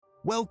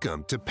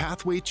Welcome to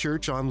Pathway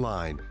Church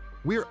Online.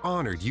 We're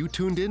honored you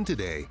tuned in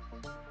today.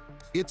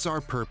 It's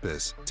our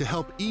purpose to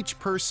help each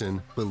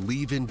person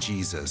believe in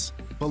Jesus,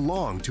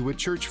 belong to a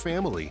church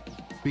family,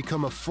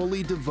 become a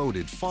fully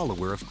devoted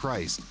follower of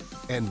Christ,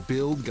 and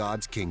build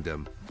God's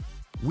kingdom.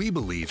 We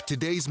believe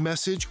today's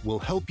message will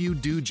help you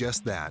do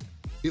just that.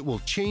 It will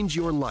change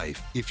your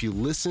life if you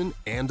listen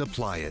and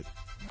apply it.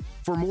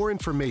 For more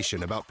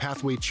information about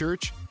Pathway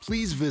Church,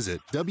 please visit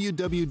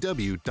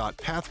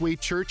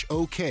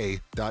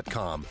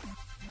www.pathwaychurchok.com.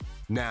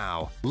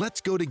 Now, let's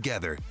go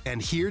together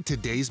and hear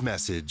today's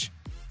message.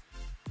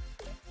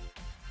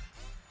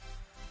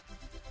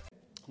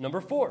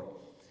 Number 4.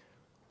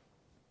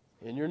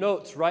 In your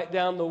notes, write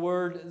down the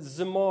word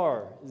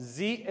zamar,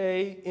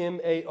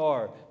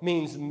 Z-A-M-A-R,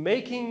 means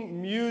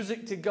making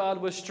music to God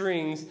with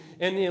strings,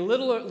 and the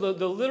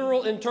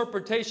literal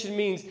interpretation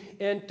means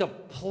and to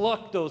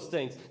pluck those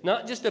things,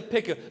 not just to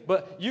pick it,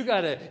 but you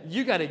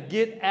gotta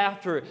get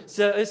after it.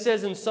 So it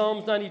says in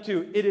Psalms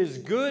 92, it is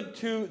good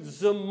to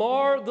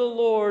zamar the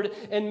Lord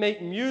and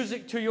make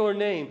music to your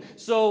name.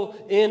 So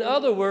in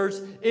other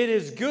words, it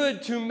is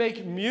good to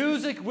make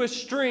music with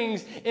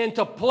strings and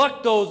to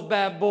pluck those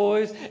bad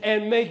boys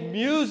and make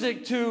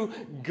music to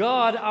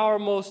God our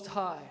Most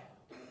High.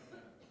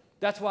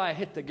 That's why I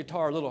hit the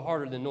guitar a little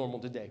harder than normal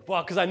today.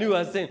 Well, because I knew I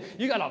was saying,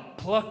 you got to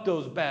pluck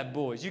those bad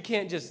boys. You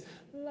can't just,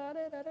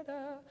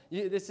 la-da-da-da-da.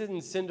 This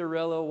isn't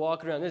Cinderella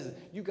walking around.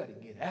 You got to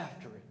get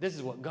after it. This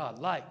is what God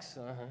likes.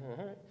 All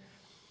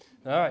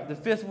right, the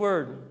fifth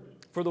word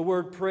for the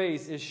word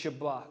praise is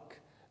shabach.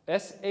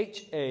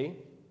 S-H-A-B-A-C-H.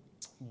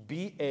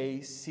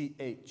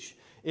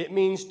 It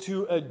means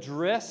to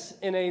address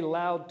in a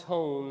loud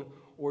tone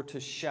or to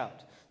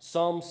shout.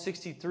 Psalm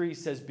 63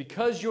 says,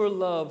 because your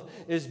love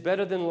is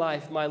better than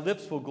life, my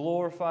lips will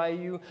glorify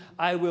you.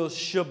 I will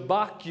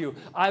shabach you.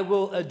 I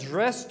will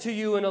address to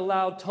you in a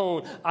loud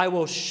tone. I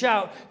will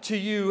shout to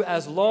you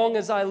as long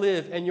as I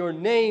live, and your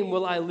name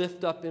will I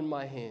lift up in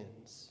my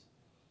hands.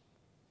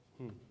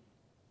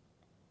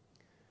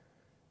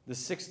 The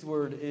sixth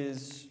word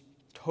is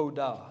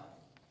todah.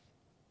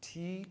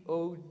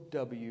 T-O-W-D-A-H.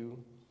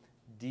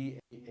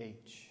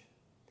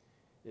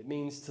 It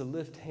means to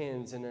lift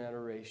hands in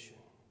adoration.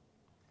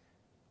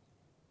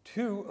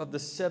 2 of the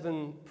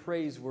 7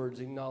 praise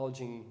words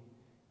acknowledging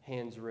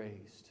hands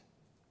raised.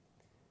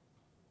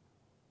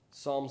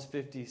 Psalms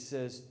 50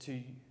 says,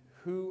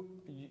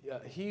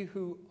 he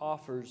who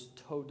offers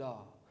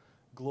todah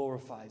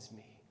glorifies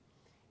me.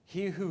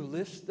 He who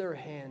lifts their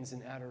hands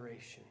in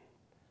adoration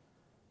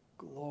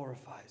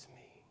glorifies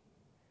me.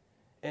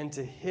 And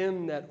to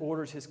him that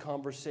orders his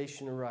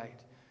conversation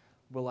aright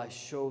will I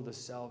show the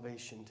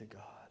salvation to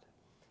God.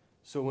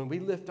 So when we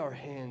lift our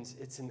hands,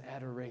 it's in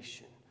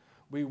adoration.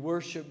 We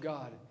worship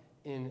God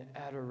in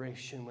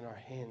adoration when our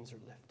hands are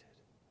lifted.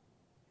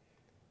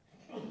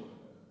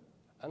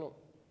 I don't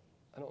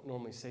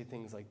normally say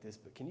things like this,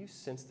 but can you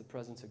sense the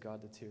presence of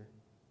God that's here?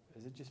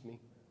 Is it just me?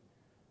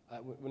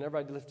 Whenever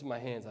I lift my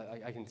hands,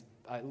 I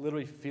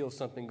literally feel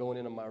something going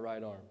in on my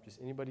right arm.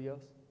 Just anybody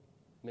else?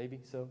 Maybe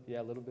so? Yeah,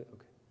 a little bit?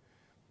 Okay.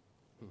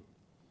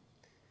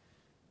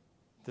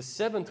 The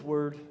 7th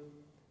word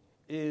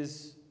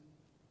is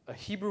a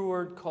Hebrew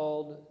word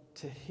called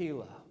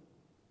tehillah.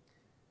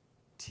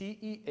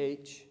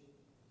 T-E-H-I-L-A-H.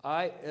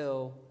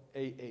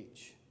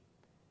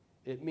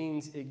 It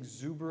means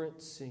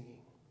exuberant singing.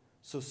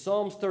 So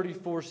Psalms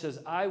 34 says,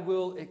 I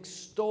will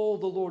extol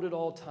the Lord at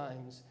all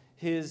times.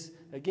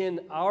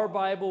 Our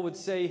Bible would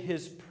say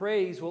his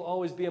praise will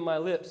always be on my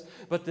lips.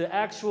 But the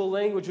actual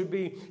language would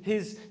be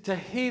his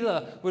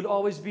tehillah would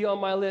always be on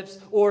my lips.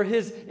 Or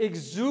his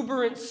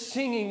exuberant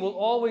singing will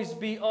always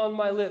be on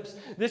my lips.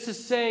 This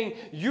is saying,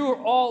 you're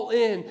all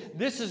in.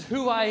 This is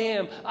who I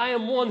am. I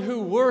am one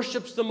who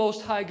worships the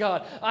Most High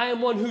God. I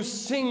am one who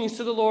sings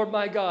to the Lord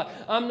my God.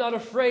 I'm not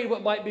afraid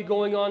what might be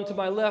going on to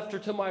my left or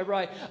to my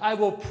right. I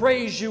will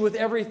praise you with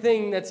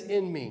everything that's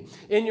in me.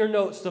 In your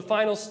notes, the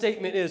final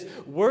statement is,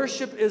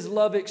 worship is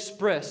love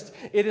expressed.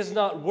 It is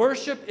not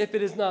worship if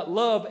it is not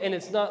love, and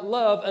it's not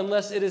love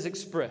unless it is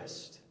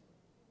expressed.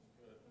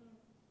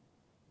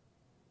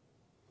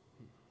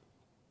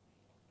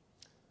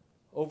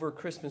 Over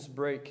Christmas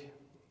break,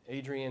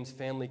 Adrienne's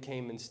family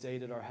came and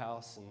stayed at our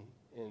house,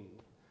 and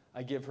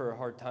I give her a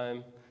hard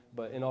time,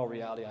 but in all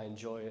reality, I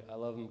enjoy it. I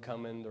love them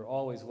coming. They're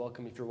always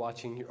welcome. If you're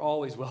watching, you're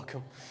always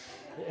welcome.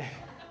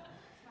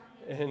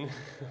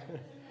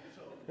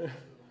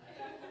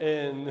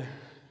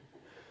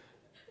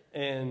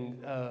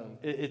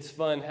 It's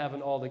fun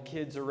having all the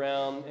kids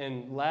around.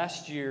 And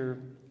last year,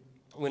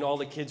 when all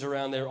the kids were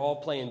around, they were all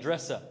playing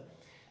dress up.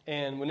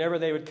 And whenever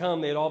they would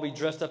come, they'd all be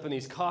dressed up in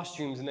these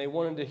costumes, and they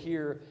wanted to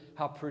hear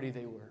how pretty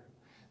they were.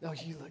 Oh,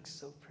 you look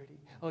so pretty.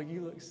 Oh,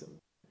 you look so.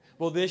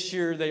 Well, this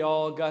year they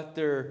all got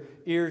their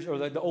ears, or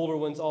the older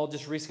ones all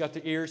just recently got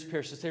their ears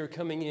pierced. So they were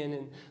coming in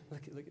and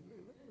look at,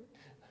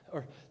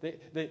 or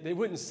they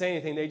wouldn't say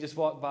anything. They just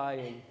walked by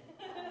and,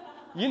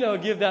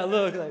 give that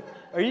look like,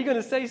 are you going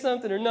to say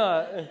something or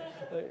not?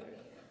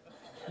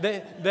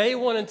 They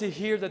wanted to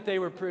hear that they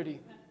were pretty.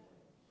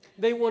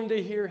 They wanted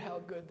to hear how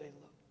good they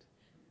looked.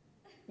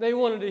 They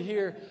wanted to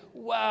hear,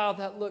 wow,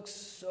 that looks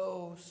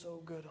so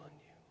good on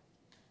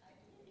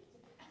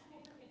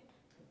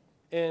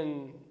you.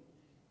 And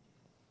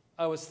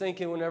I was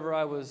thinking whenever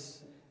I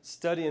was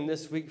studying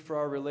this week for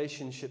our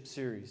relationship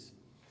series.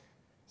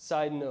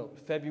 Side note,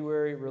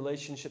 February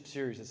relationship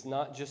series. It's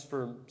not just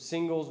for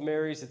singles,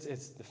 marrieds.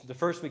 It's the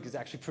first week is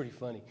actually pretty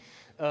funny.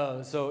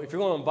 So if you're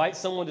going to invite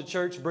someone to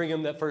church, bring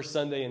them that first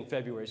Sunday in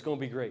February. It's going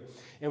to be great.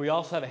 And we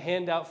also have a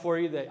handout for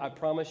you that I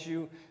promise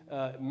you,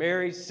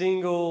 married,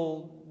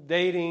 single,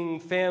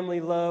 dating,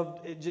 family,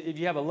 loved. If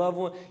you have a loved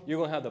one, you're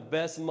going to have the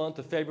best month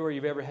of February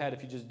you've ever had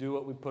if you just do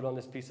what we put on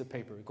this piece of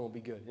paper. It's going to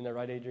be good. Isn't that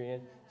right,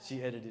 Adrienne?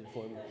 She edited it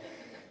for me.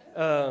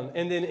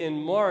 And then in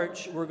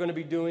March, we're going to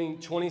be doing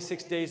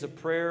 26 days of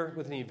prayer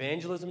with an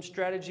evangelism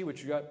strategy,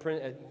 which you got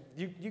printed.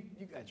 You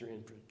guys are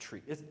in for a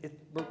treat. It's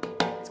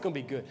going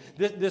to be good.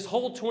 This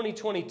whole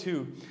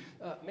 2022,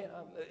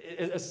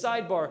 a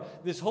sidebar,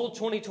 this whole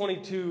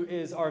 2022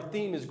 is our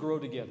theme is grow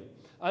together.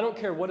 I don't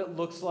care what it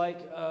looks like.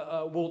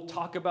 We'll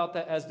talk about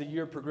that as the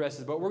year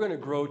progresses, but we're going to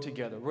grow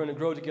together. We're going to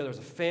grow together as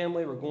a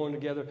family. We're going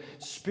together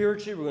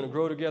spiritually. We're going to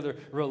grow together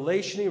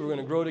relationally. We're going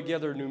to grow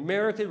together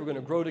numerically. We're going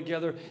to grow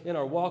together in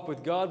our walk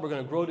with God. We're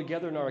going to grow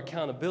together in our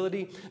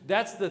accountability.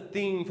 That's the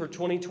theme for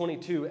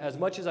 2022. As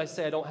much as I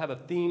say I don't have a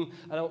theme,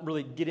 I don't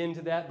really get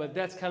into that, but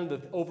that's kind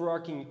of the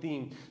overarching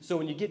theme. So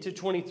when you get to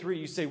 23,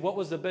 you say, what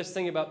was the best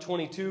thing about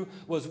 22?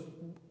 Was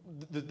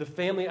the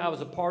family I was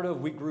a part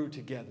of, we grew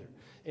together.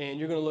 And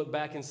you're going to look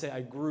back and say, I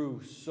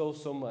grew so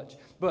much.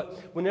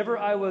 But whenever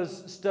I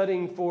was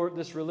studying for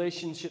this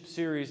relationship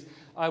series,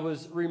 I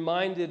was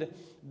reminded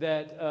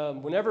that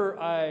whenever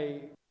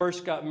I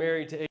first got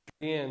married to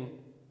Adrienne,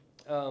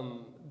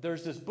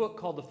 there's this book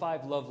called The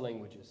 5 Love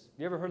Languages.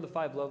 You ever heard the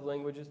 5 Love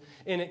Languages?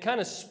 And it kind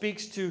of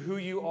speaks to who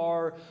you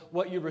are,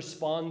 what you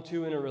respond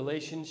to in a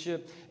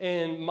relationship.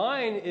 And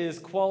mine is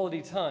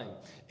quality time.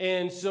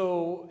 And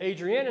so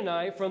Adrienne and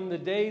I, from the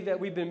day that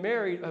we've been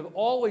married, have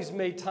always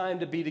made time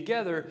to be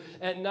together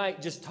at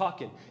night just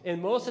talking. And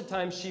most of the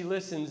time she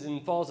listens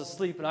and falls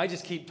asleep, and I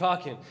just keep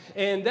talking.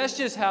 And that's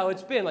just how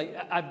it's been. Like,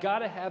 I've got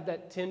to have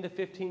that 10 to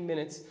 15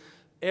 minutes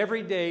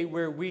every day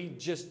where we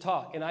just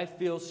talk, and I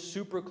feel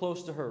super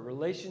close to her.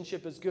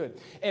 Relationship is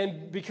good.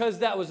 And because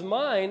that was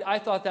mine, I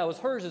thought that was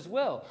hers as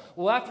well.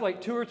 Well, after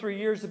like 2 or 3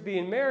 years of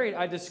being married,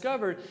 I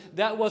discovered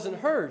that wasn't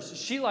hers.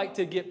 She liked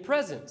to get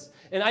presents.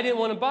 And I didn't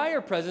want to buy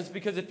her presents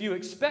because if you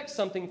expect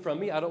something from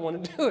me, I don't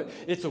want to do it.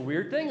 It's a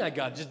weird thing I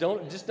got. Just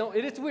don't.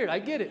 It's weird. I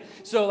get it.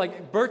 So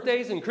like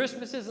birthdays and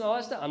Christmases and all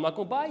that stuff, I'm not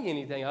going to buy you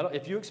anything.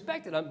 If you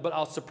expect it, but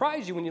I'll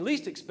surprise you when you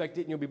least expect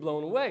it and you'll be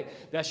blown away.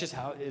 That's just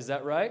how, is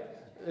that right?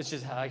 It's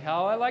just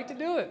how I like to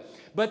do it.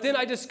 But then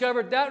I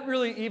discovered that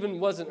really even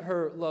wasn't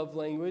her love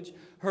language.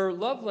 Her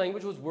love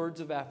language was words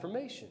of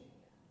affirmation.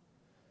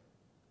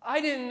 I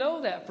didn't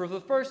know that. For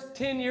the first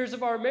 10 years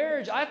of our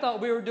marriage, I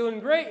thought we were doing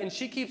great. And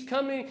she keeps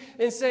coming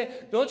and saying,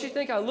 don't you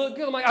think I look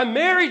good? I'm like, I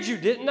married you,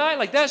 didn't I?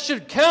 Like, that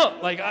should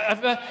count. Like,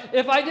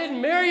 if I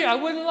didn't marry you, I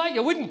wouldn't like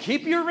you. I wouldn't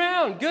keep you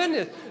around.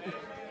 Goodness.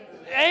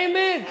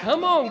 Amen.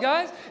 Come on,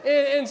 guys.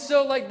 And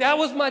so, like, that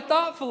was my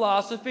thought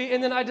philosophy.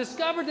 And then I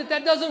discovered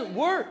that doesn't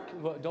work.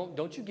 Well,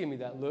 don't you give me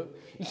that look.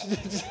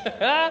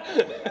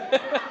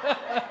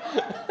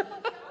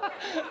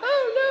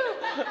 Oh, no.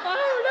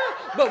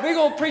 But we're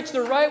going to preach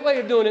the right way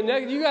of doing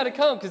it. You got to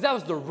come because that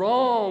was the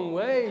wrong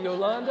way,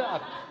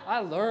 Yolanda. I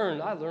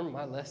learned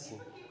my lesson.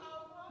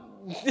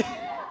 That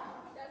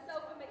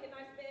sofa make a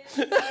nice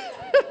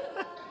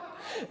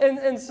bed.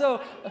 and so...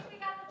 We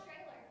got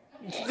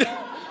the trailer.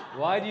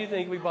 Why do you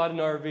think we bought an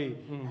RV?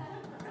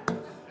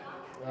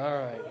 All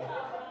right.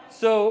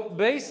 So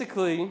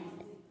basically,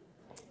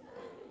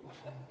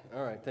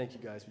 all right, thank you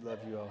guys. We love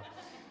you all.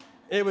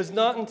 It was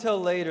not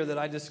until later that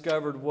I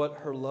discovered what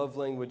her love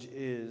language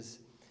is.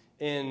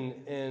 And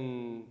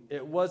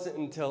it wasn't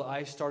until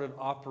I started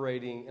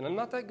operating, and I'm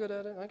not that good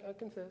at it, I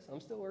confess.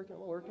 I'm still working.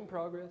 I'm a work in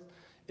progress.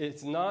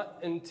 It's not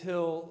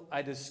until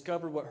I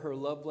discovered what her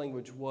love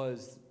language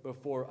was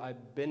before I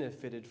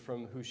benefited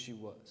from who she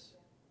was.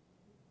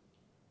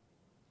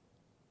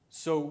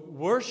 So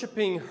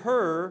worshiping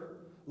her,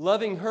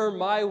 loving her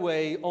my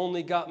way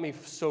only got me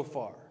so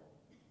far.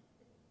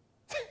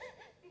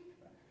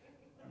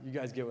 You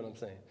guys get what I'm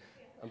saying?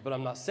 But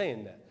I'm not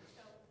saying that.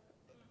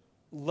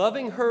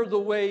 Loving her the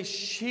way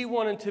she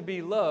wanted to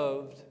be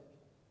loved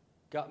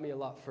got me a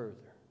lot further.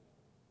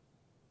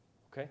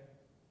 Okay?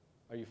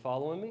 Are you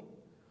following me?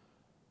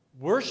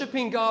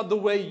 Worshiping God the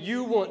way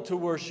you want to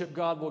worship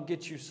God will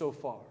get you so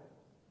far.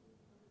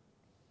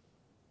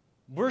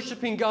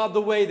 Worshiping God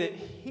the way that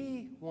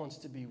He wants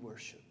to be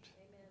worshiped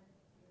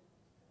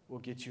will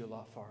get you a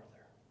lot farther.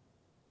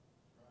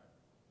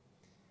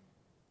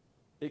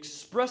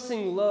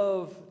 Expressing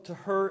love to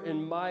her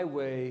in my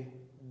way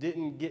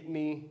didn't get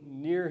me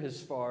near as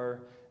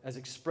far as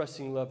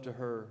expressing love to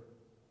her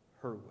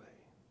way.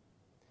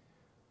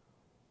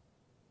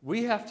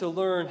 We have to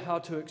learn how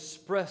to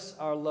express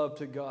our love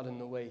to God in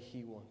the way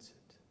He wants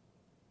it,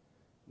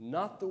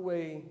 not the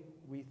way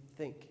we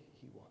think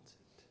He wants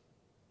it.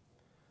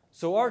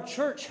 So our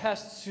church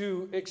has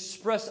to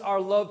express our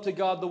love to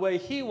God the way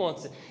He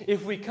wants it.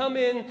 If we come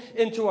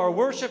into our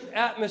worship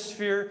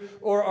atmosphere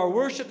or our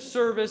worship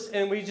service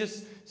and we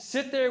just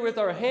sit there with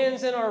our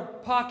hands in our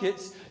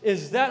pockets,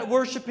 is that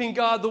worshiping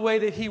God the way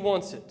that He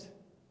wants it?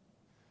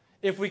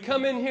 If we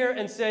come in here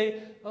and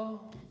say,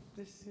 oh,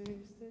 this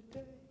is the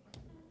day,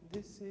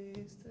 this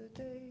is the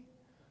day.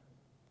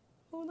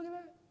 Oh, look at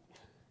that.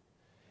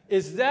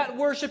 Is that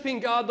worshiping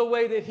God the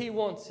way that He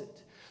wants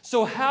it?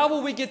 So how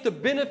will we get the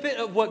benefit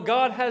of what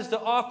God has to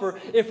offer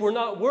if we're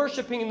not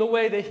worshiping in the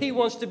way that He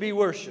wants to be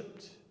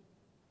worshiped?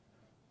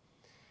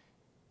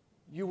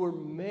 You were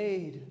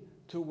made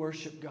to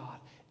worship God.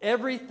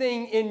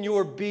 Everything in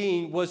your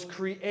being was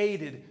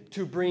created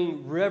to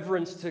bring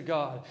reverence to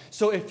God.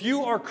 So if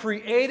you are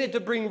created to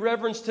bring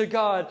reverence to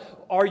God,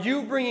 are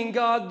you bringing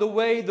God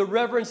the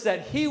reverence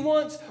that He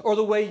wants, or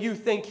the way you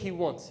think He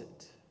wants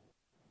it?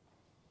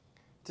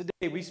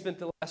 Today we spent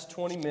the last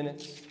 20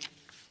 minutes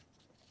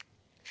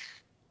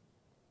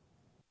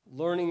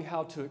learning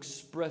how to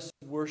express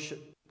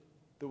worship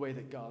the way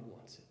that God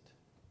wants it.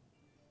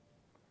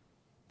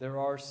 There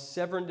are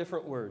 7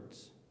 different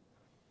words.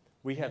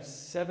 We have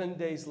 7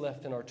 days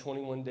left in our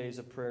 21 days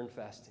of prayer and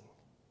fasting.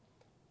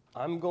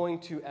 I'm going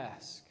to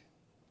ask,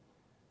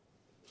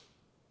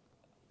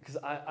 because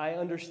I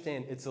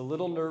understand it's a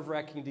little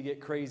nerve-wracking to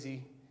get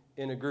crazy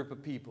in a group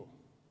of people.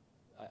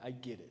 I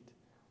get it.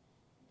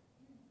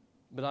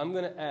 But I'm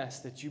going to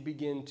ask that you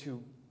begin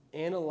to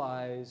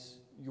analyze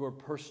your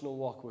personal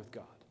walk with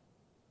God.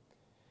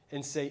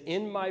 And say,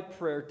 in my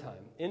prayer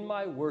time, in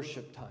my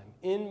worship time,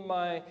 in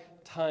my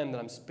time that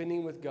I'm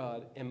spending with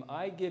God, am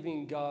I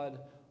giving God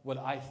what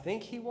I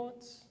think He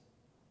wants?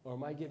 Or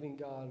am I giving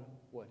God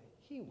what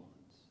He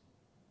wants?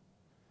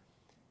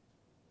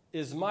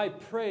 Is my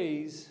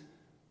praise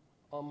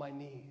on my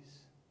knees?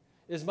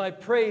 Is my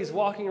praise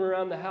walking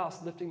around the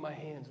house, lifting my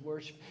hands,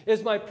 worship?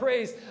 Is my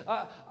praise,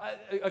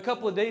 a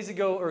couple of days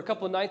ago, or a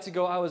couple of nights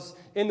ago, I was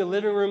in the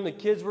living room. The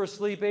kids were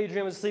asleep.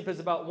 Adrian was asleep. It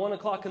was about 1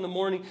 o'clock in the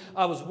morning.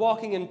 I was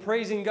walking and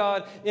praising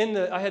God.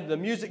 I had the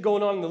music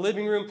going on in the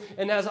living room.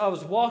 And as I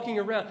was walking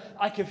around,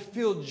 I could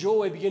feel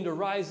joy begin to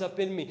rise up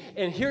in me.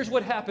 And here's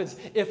what happens.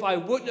 If I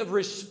wouldn't have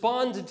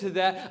responded to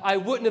that, I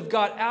wouldn't have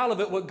got out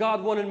of it what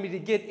God wanted me to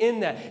get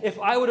in that. If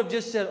I would have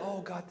just said, oh,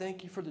 God,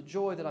 thank you for the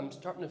joy that I'm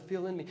starting to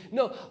feel in me.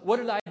 No,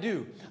 what did I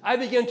do? I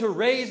began to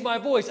raise my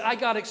voice. I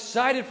got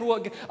excited for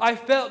what I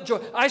felt joy.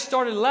 I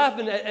started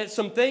laughing at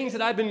some things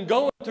that I've been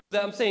going through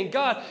that I'm saying,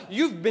 God,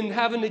 you've been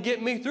having to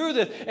get me through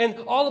this. And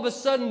all of a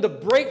sudden the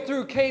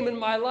breakthrough came in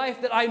my life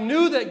that I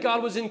knew that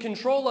God was in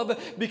control of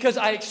it because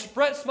I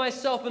expressed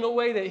myself in a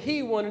way that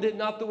He wanted it,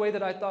 not the way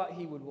that I thought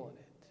He would want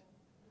it.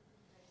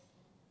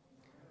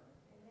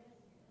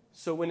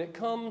 So when it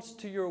comes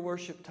to your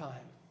worship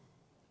time,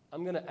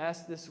 I'm going to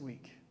ask this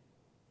week,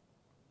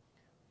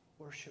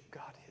 worship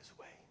God His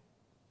way.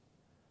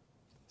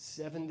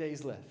 7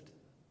 days left.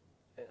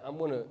 I'm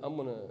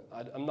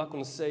not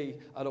going to say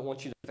I don't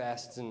want you to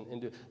fast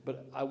and do,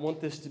 but I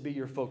want this to be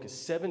your focus.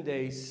 7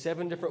 days,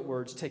 7 different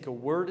words. Take a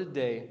word a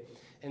day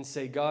and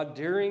say, God,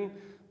 during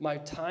my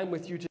time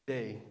with you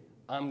today,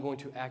 I'm going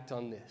to act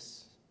on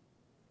this.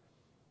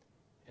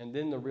 And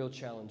then the real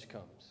challenge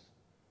comes.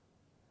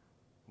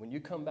 When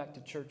you come back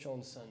to church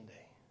on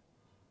Sunday,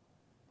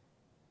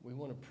 we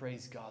want to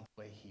praise God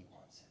the way He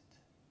wants it.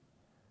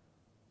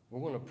 We're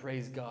going to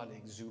praise God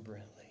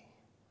exuberantly.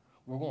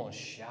 We're going to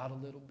shout a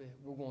little bit.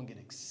 We're going to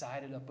get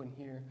excited up in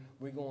here.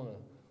 We're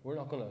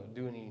not going to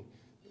do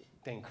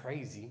anything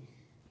crazy,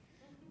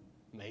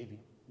 maybe,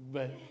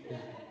 but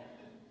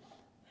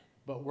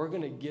we're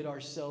going to get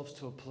ourselves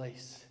to a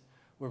place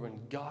where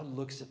when God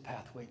looks at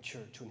Pathway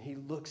Church, when He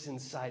looks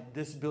inside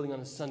this building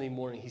on a Sunday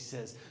morning, He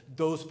says,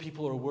 those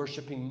people are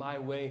worshiping my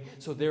way,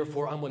 so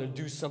therefore I'm going to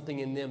do something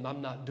in them I'm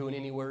not doing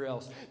anywhere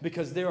else.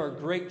 Because there are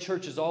great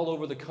churches all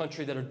over the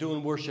country that are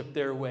doing worship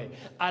their way.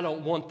 I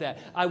don't want that.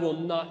 I will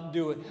not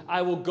do it.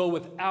 I will go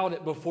without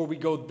it before we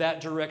go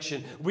that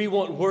direction. We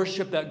want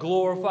worship that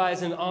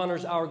glorifies and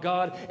honors our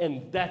God,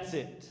 and that's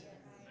it.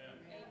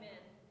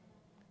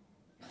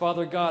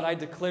 Father God, I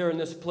declare in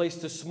this place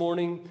this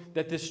morning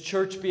that this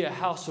church be a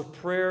house of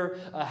prayer,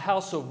 a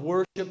house of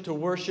worship, to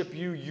worship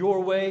you your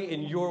way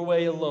and your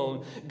way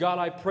alone. God,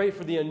 I pray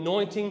for the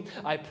anointing.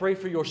 I pray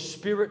for your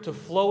Spirit to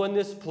flow in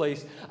this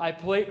place. I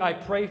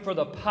pray for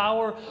the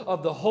power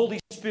of the Holy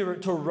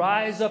Spirit to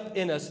rise up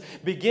in us.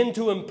 Begin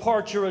to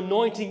impart your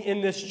anointing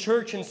in this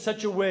church in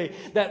such a way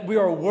that we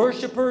are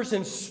worshipers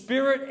in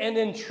spirit and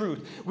in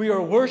truth. We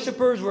are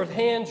worshipers with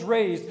hands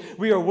raised.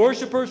 We are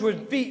worshipers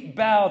with feet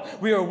bowed.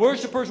 We are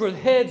worshipers with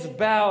heads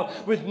bowed,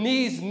 with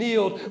knees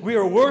kneeled. We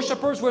are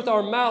worshipers with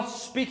our mouths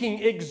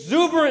speaking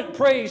exuberant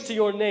praise to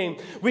your name.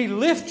 We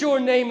lift your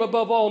name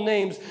above all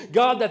names.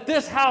 God, that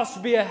this house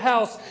be a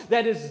house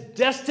that is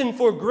destined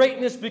for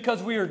greatness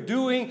because we are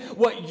doing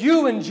what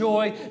you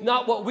enjoy,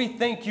 not what we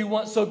think you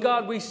want. So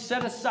God, we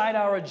set aside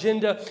our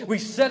agenda. We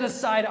set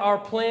aside our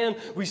plan.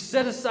 We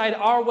set aside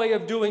our way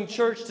of doing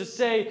church to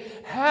say,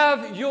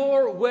 have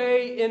your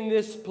way in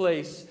this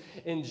place.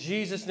 In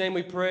Jesus' name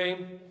we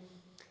pray.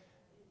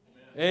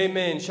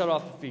 Amen. Shut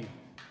off the feed.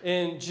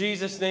 In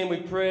Jesus' name we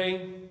pray.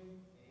 Amen.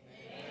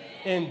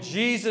 In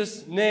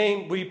Jesus'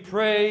 name we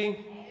pray. Amen.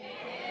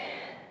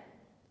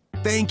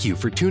 Thank you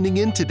for tuning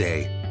in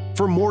today.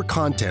 For more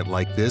content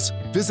like this,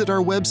 visit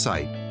our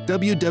website,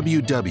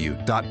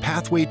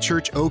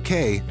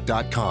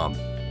 www.pathwaychurchok.com,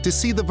 to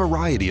see the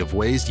variety of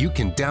ways you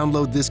can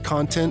download this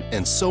content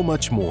and so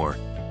much more.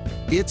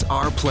 It's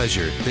our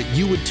pleasure that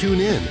you would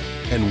tune in,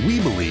 and we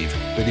believe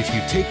that if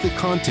you take the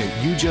content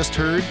you just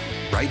heard,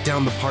 write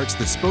down the parts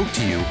that spoke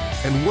to you,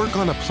 and work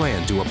on a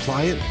plan to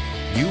apply it,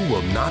 you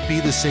will not be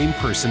the same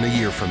person a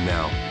year from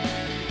now.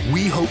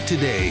 We hope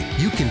today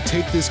you can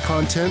take this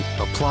content,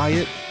 apply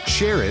it,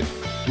 share it,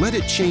 let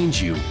it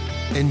change you,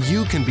 and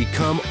you can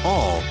become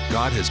all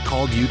God has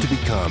called you to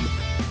become.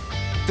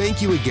 Thank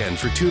you again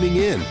for tuning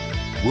in.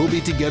 We'll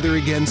be together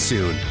again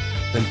soon.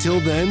 Until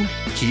then,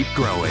 keep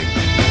growing.